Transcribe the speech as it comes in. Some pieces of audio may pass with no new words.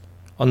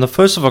On the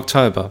 1st of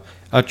October,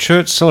 our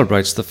church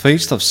celebrates the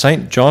feast of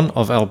St. John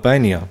of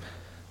Albania.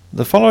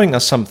 The following are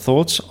some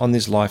thoughts on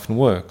his life and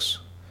works.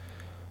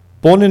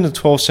 Born in the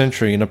 12th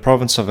century in a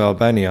province of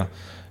Albania,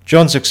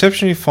 John's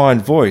exceptionally fine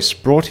voice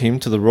brought him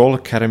to the Royal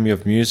Academy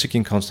of Music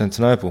in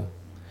Constantinople.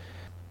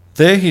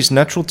 There his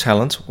natural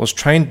talent was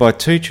trained by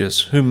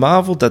teachers who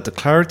marvelled at the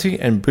clarity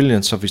and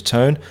brilliance of his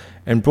tone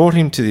and brought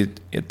him to the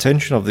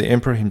attention of the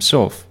emperor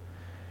himself.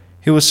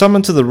 He was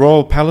summoned to the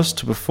royal palace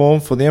to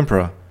perform for the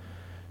emperor.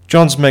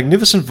 John's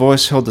magnificent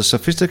voice held the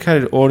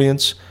sophisticated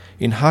audience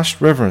in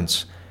hushed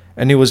reverence,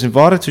 and he was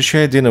invited to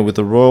share dinner with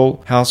the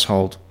royal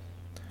household.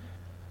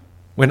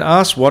 When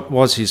asked what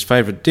was his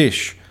favourite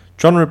dish,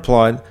 John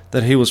replied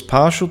that he was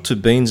partial to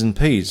beans and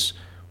peas,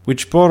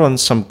 which brought on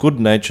some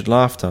good-natured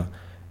laughter,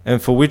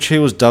 and for which he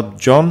was dubbed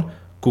John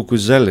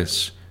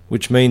Kukuzelis,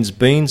 which means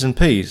beans and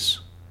peas.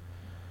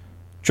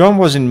 John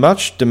was in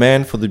much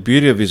demand for the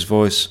beauty of his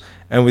voice,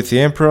 and with the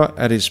emperor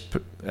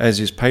as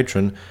his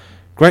patron,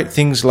 great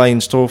things lay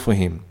in store for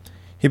him.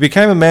 He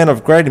became a man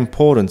of great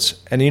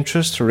importance and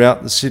interest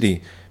throughout the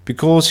city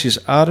because his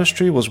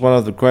artistry was one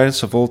of the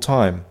greatest of all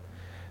time.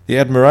 The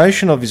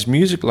admiration of his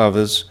music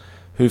lovers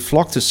who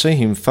flocked to see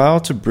him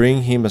failed to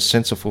bring him a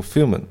sense of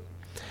fulfillment.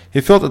 He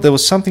felt that there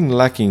was something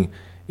lacking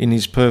in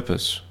his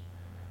purpose.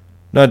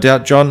 No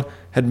doubt John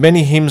had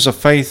many hymns of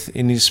faith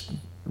in his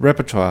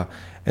repertoire,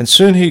 and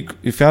soon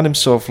he found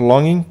himself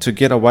longing to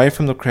get away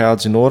from the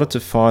crowds in order to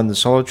find the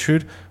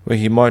solitude where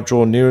he might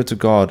draw nearer to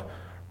God,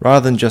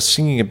 rather than just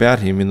singing about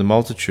him in the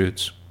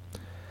multitudes.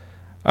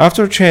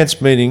 After a chance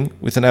meeting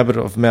with an abbot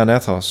of Mount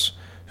Athos,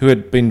 who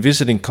had been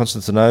visiting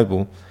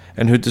Constantinople,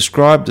 and who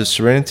described the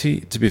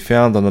serenity to be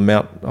found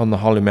on the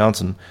holy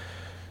mountain,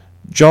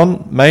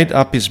 John made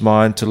up his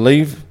mind to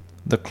leave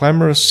the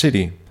clamorous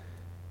city.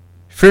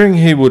 Fearing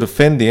he would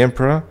offend the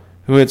emperor,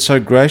 who had so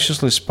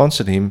graciously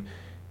sponsored him,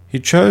 he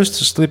chose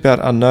to slip out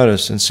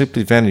unnoticed and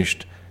simply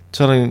vanished,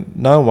 telling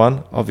no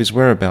one of his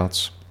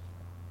whereabouts.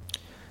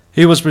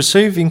 He was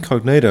received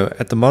incognito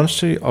at the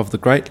monastery of the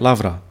Great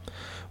Lavra,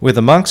 where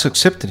the monks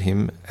accepted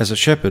him as a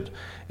shepherd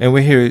and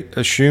where he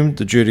assumed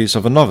the duties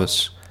of a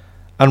novice.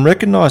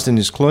 Unrecognized in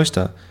his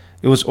cloister,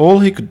 it was all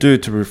he could do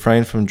to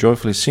refrain from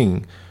joyfully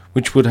singing,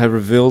 which would have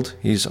revealed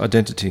his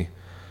identity.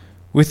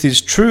 With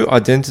his true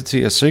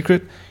identity a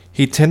secret,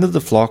 he tended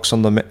the flocks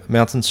on the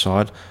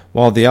mountainside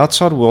while the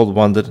outside world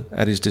wondered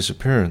at his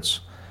disappearance.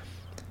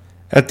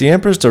 At the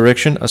emperor's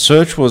direction, a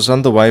search was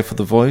underway for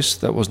the voice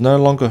that was no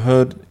longer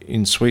heard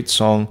in sweet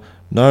song,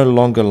 no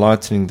longer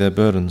lightening their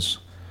burdens.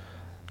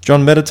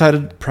 John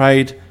meditated,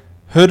 prayed,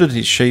 herded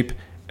his sheep,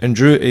 and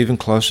drew even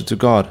closer to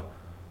God.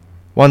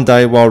 One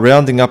day, while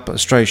rounding up a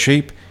stray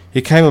sheep,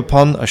 he came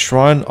upon a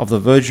shrine of the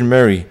Virgin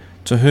Mary,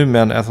 to whom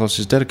Mount Athos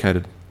is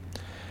dedicated.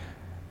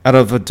 Out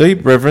of a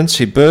deep reverence,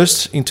 he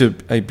burst into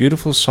a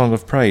beautiful song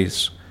of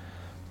praise.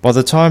 By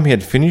the time he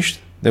had finished,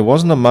 there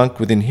wasn't a monk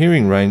within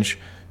hearing range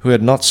who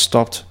had not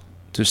stopped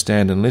to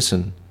stand and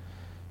listen.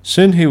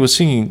 Soon he was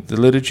singing the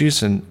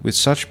liturgies and with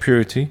such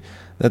purity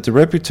that the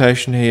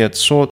reputation he had sought